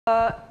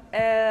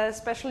A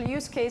special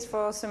use case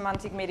for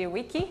Semantic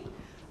MediaWiki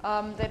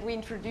that we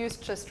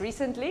introduced just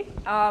recently.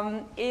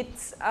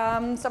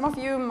 Some of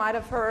you might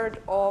have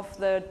heard of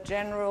the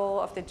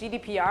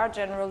GDPR,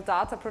 General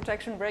Data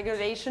Protection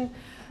Regulation,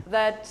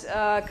 that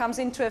comes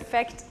into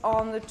effect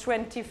on the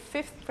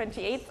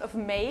 28th of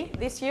May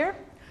this year,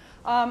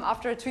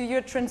 after a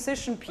 2-year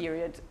transition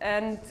period.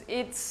 And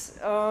it's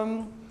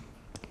the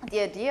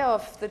idea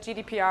of the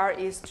GDPR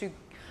is to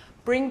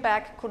bring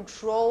back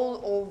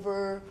control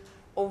over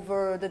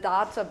the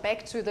data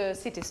back to the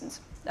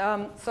citizens.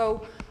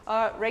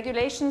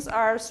 Regulations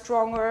are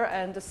stronger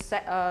and the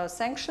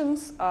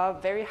sanctions are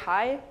very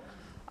high,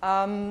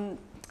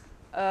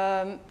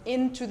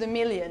 into the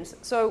millions.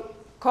 So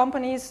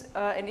companies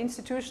and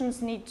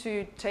institutions need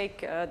to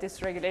take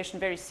this regulation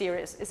very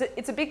serious.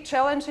 It's a big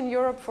challenge in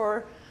Europe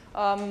for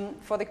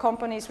the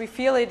companies. We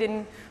feel it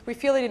in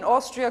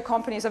Austria.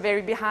 Companies are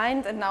very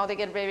behind, and now they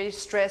get very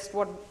stressed.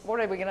 What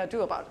are we going to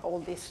do about all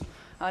this?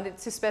 And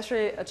it's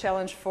especially a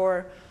challenge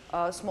for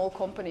small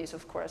companies,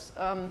 of course.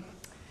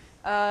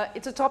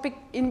 It's a topic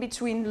in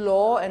between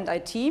law and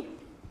IT,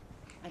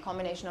 a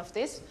combination of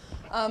this.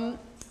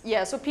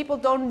 So people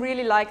don't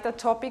really like that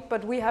topic,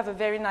 but we have a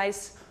very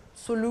nice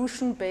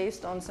solution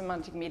based on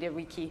Semantic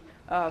MediaWiki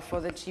for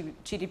the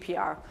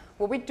GDPR.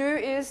 What we do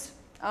is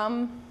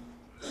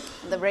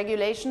the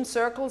regulation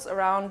circles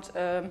around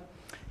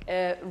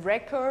a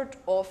record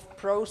of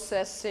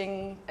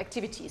processing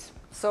activities.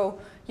 So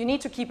you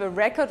need to keep a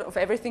record of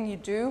everything you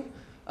do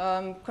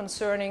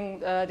concerning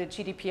the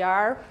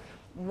GDPR,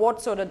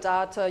 what sort of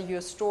data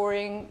you're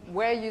storing,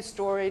 where you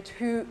store it,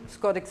 who's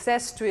got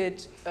access to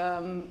it,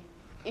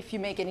 if you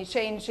make any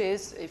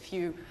changes, if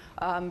you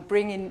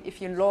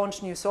if you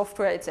launch new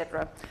software,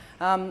 etc.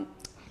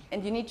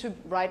 And you need to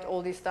write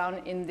all this down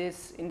in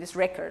this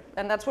record.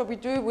 And that's what we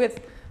do with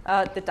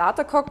the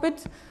Data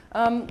Cockpit.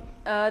 The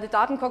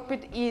Data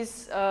Cockpit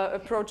is a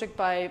project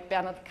by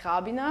Bernhard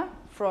Grabiner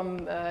from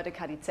the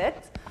KDZ.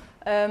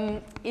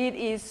 It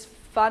is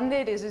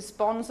funded, it is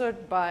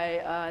sponsored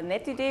by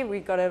NetID.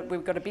 We've got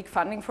a big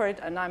funding for it,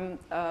 and I'm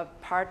a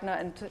partner.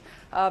 And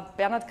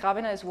Bernhard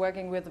Grabiner is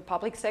working with the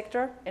public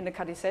sector in the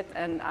KDZ,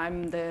 and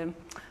I'm the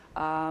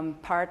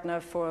partner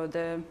for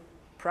the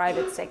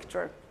private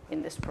sector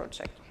in this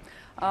project.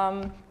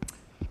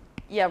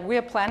 We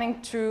are planning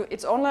to,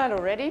 it's online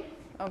already.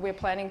 We're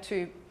planning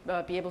to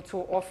be able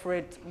to offer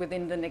it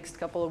within the next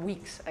couple of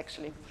weeks,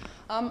 actually.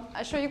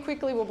 I'll show you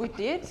quickly what we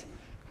did.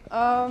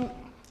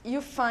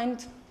 You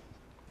find,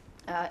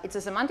 it's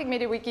a Semantic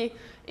MediaWiki.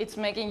 It's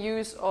making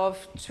use of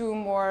 2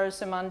 more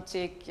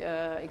semantic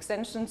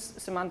extensions,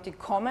 semantic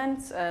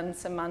comments and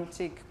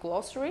semantic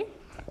glossary.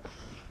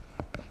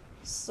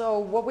 So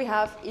what we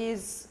have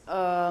is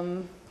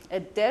a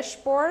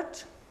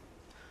dashboard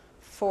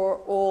for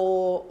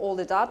all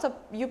the data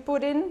you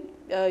put in.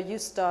 You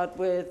start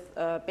with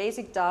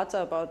basic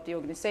data about the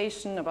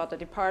organization, about the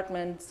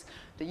departments,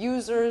 the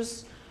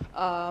users,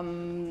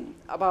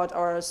 about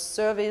our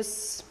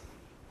service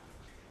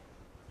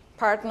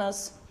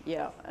partners,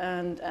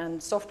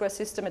 and software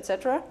system,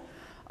 etc.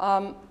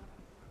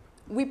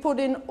 We put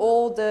in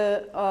all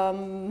the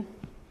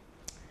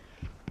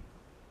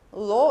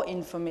law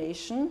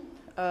information,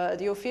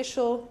 the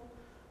official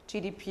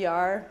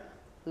GDPR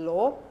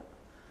law,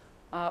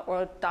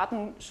 or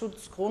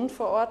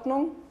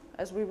Datenschutzgrundverordnung,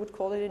 as we would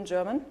call it in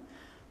German,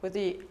 with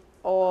the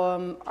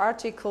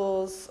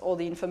articles, all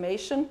the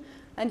information,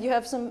 and you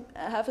have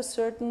a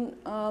certain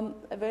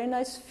a very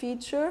nice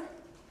feature.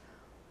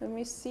 Let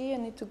me see. I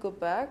need to go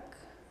back.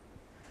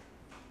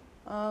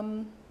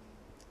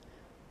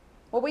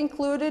 What we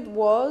included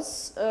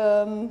was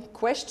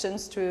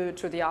questions to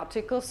the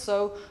articles.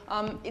 So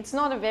it's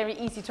not a very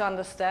easy to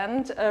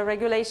understand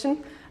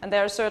regulation, and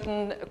there are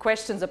certain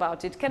questions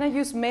about it. Can I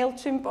use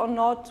MailChimp or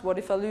not? What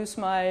if I lose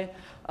my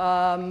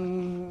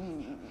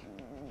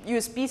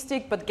USB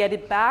stick but get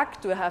it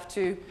back? Do I have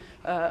to,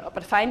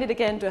 but find it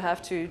again? Do I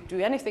have to do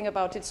anything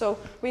about it? So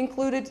we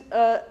included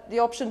the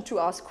option to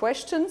ask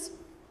questions,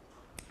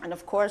 and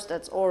of course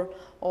that's all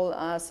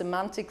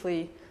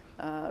semantically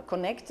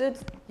connected.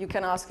 You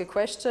can ask a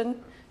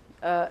question,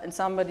 and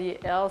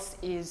somebody else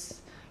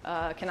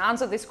can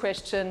answer this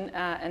question,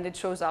 and it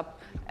shows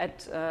up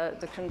at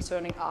the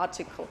concerning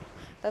article.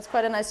 That's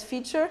quite a nice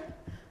feature.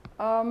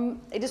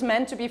 It is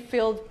meant to be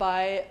filled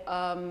by,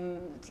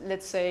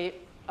 let's say,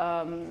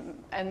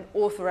 an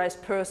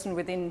authorized person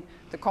within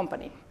the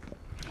company.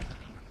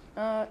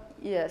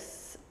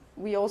 Yes,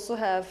 we also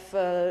have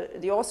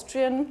the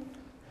Austrian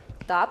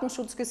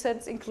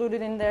Datenschutzgesetz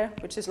included in there,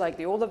 which is like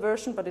the older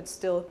version, but it's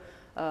still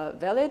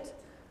valid.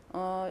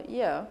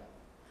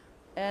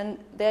 And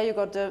there you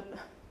got the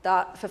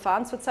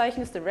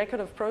Verfahrensverzeichnis, the record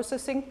of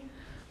processing,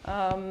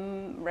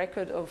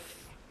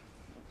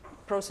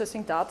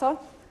 data.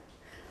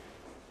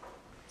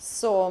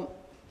 So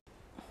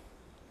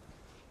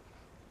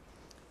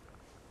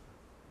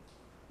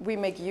we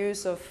make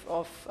use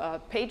of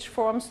page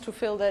forms to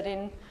fill that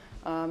in.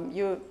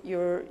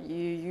 You're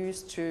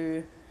used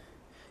to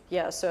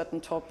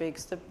certain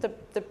topics,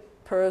 the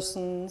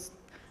persons,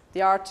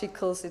 the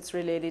articles, it's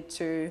related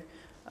to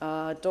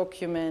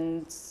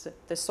documents,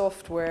 the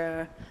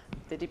software,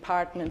 the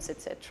departments,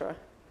 etc.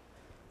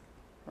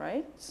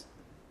 Right?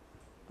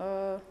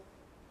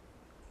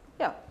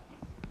 Yeah.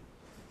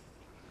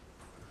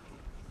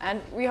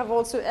 And we have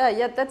also,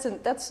 yeah, that's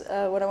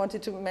what I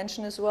wanted to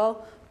mention as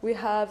well. We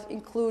have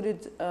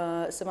included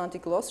a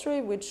semantic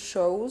glossary which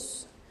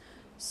shows,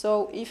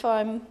 so if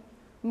I'm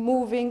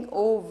moving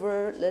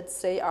over, let's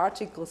say,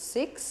 Article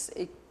 6,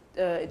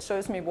 it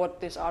shows me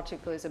what this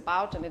article is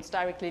about, and it's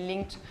directly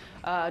linked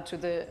to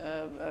the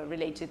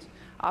related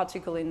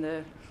article in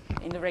the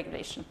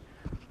regulation.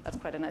 That's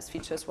quite a nice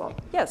feature as well.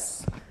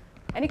 Yes.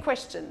 Any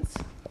questions?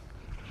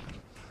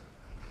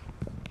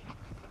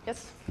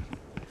 Yes.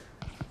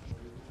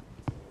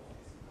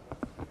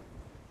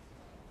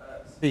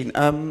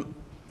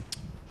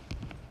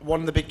 One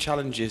of the big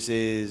challenges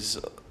is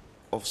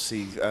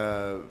obviously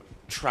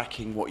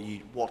tracking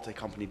what a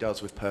company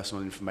does with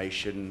personal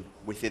information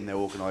within their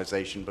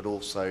organisation, but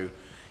also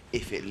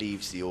if it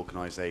leaves the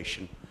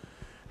organisation.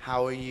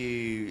 How do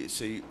you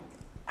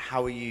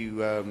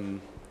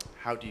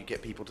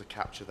get people to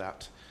capture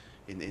that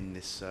in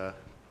this?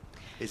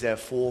 Is there a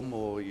form,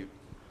 or you?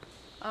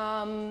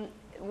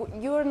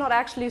 You're not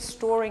actually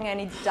storing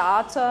any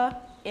data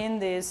in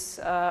this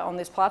on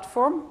this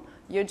platform.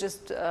 You're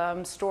just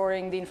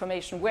storing the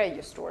information where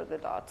you store the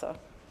data,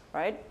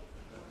 right?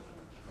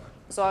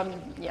 So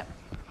yeah,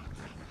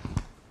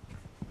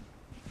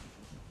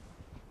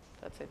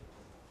 that's it.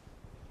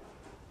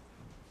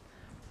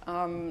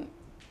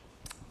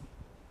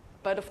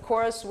 But of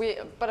course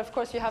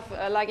you have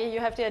you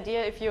have the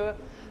idea if you.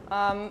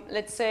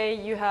 Let's say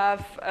you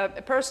have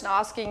a person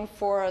asking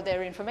for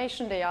their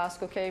information. They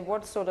ask, okay,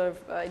 what sort of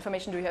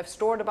information do you have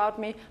stored about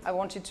me? I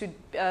want it to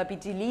be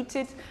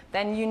deleted.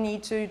 Then you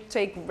need to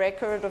take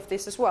record of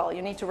this as well.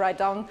 You need to write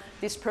down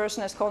this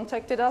person has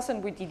contacted us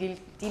and we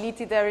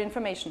deleted their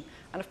information.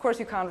 And of course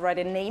you can't write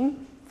a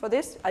name for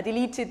this. I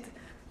deleted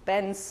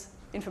Ben's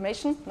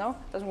information. No,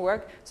 doesn't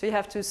work. So you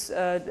have to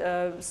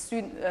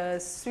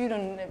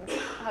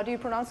how do you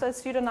pronounce that?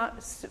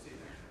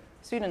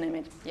 Pseudonym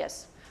it.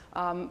 Yes.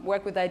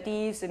 Work with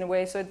IDs in a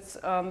way, so it's,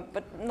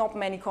 but not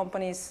many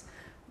companies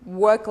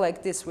work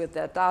like this with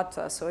their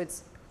data, so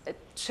it's a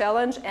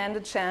challenge and a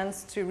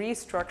chance to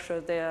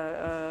restructure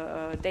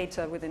their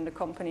data within the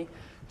company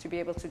to be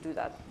able to do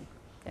that.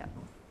 Yeah.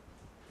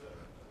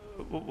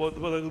 What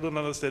I don't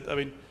understand, I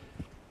mean,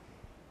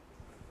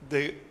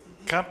 the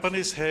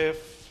companies have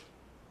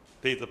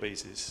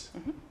databases,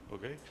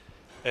 okay?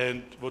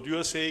 And what you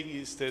are saying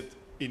is that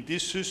in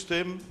this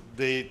system,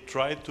 they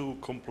try to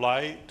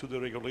comply to the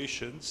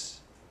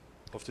regulations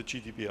of the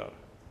GDPR.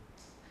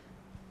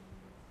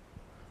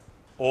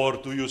 Or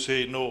do you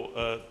say, no,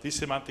 this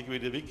Semantic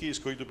MediaWiki is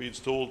going to be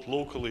installed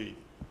locally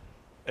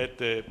at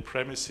the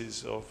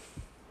premises of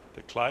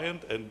the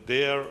client, and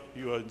there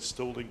you are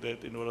installing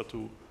that in order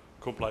to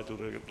comply to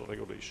the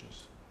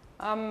regulations?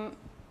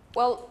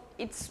 Well,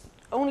 it's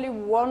only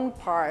one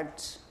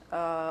part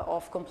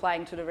of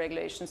complying to the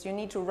regulations. You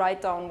need to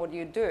write down what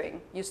you're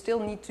doing. You still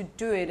need to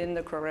do it in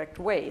the correct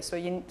way. So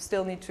you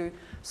still need to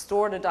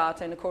store the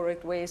data in the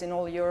correct ways in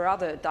all your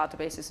other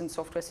databases and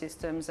software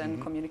systems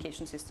and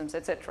communication systems,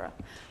 etc.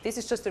 This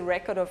is just a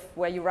record of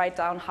where you write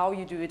down how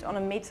you do it on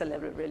a meta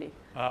level, really.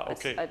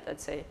 Okay. I'd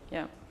say,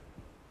 yeah.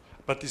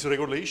 But these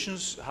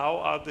regulations, how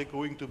are they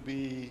going to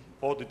be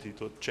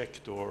audited or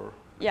checked or?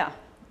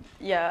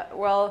 Yeah,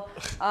 well...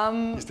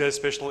 is there a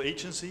special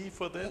agency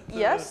for that?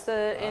 Yes,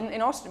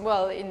 in Austria,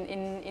 well,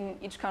 in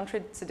each country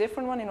it's a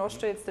different one. In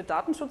Austria it's the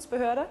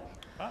Datenschutzbehörde.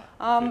 Okay.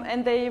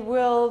 And they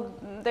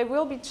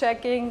will be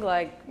checking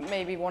like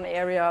maybe one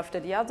area after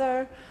the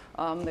other.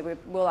 They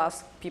will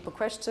ask people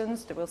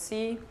questions, they will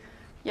see.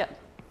 Yeah,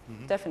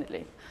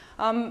 definitely.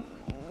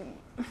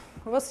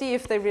 We'll see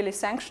if they really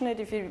sanction it,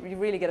 if you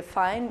really get a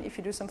fine if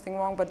you do something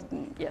wrong, but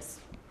yes.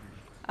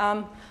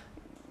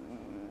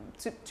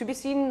 To be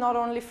seen not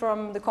only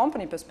from the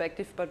company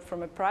perspective, but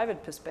from a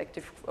private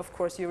perspective, of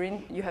course,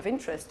 you have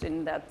interest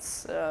in that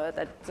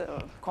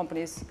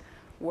companies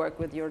work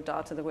with your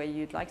data the way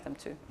you'd like them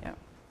to. Yeah,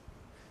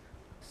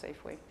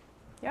 safe way.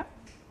 Yeah.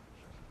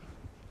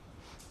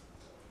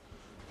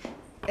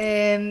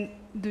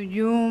 Do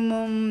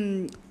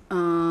you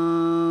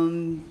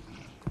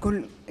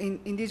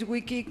in this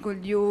wiki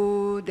could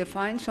you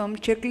define some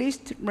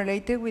checklist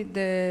related with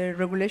the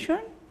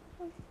regulation?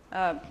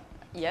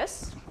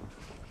 Yes.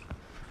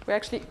 We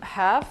actually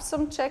have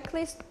some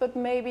checklists, but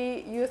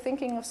maybe you're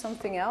thinking of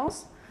something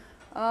else.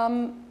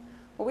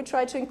 What we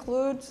try to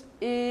include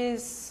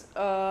is,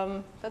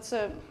 that's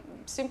a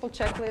simple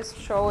checklist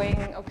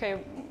showing, okay,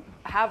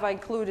 have I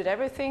included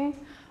everything?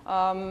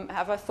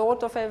 Have I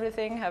thought of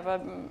everything? Have I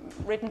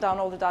written down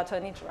all the data I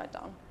need to write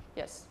down?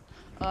 Yes.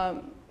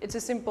 It's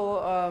a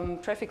simple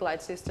traffic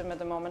light system at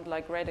the moment,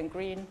 like red and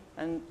green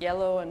and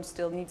yellow, and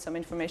still need some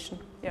information.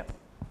 Yeah.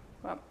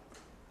 Well,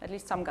 at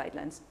least some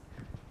guidelines.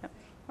 Yeah.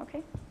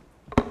 Okay.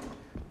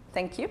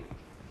 Thank you.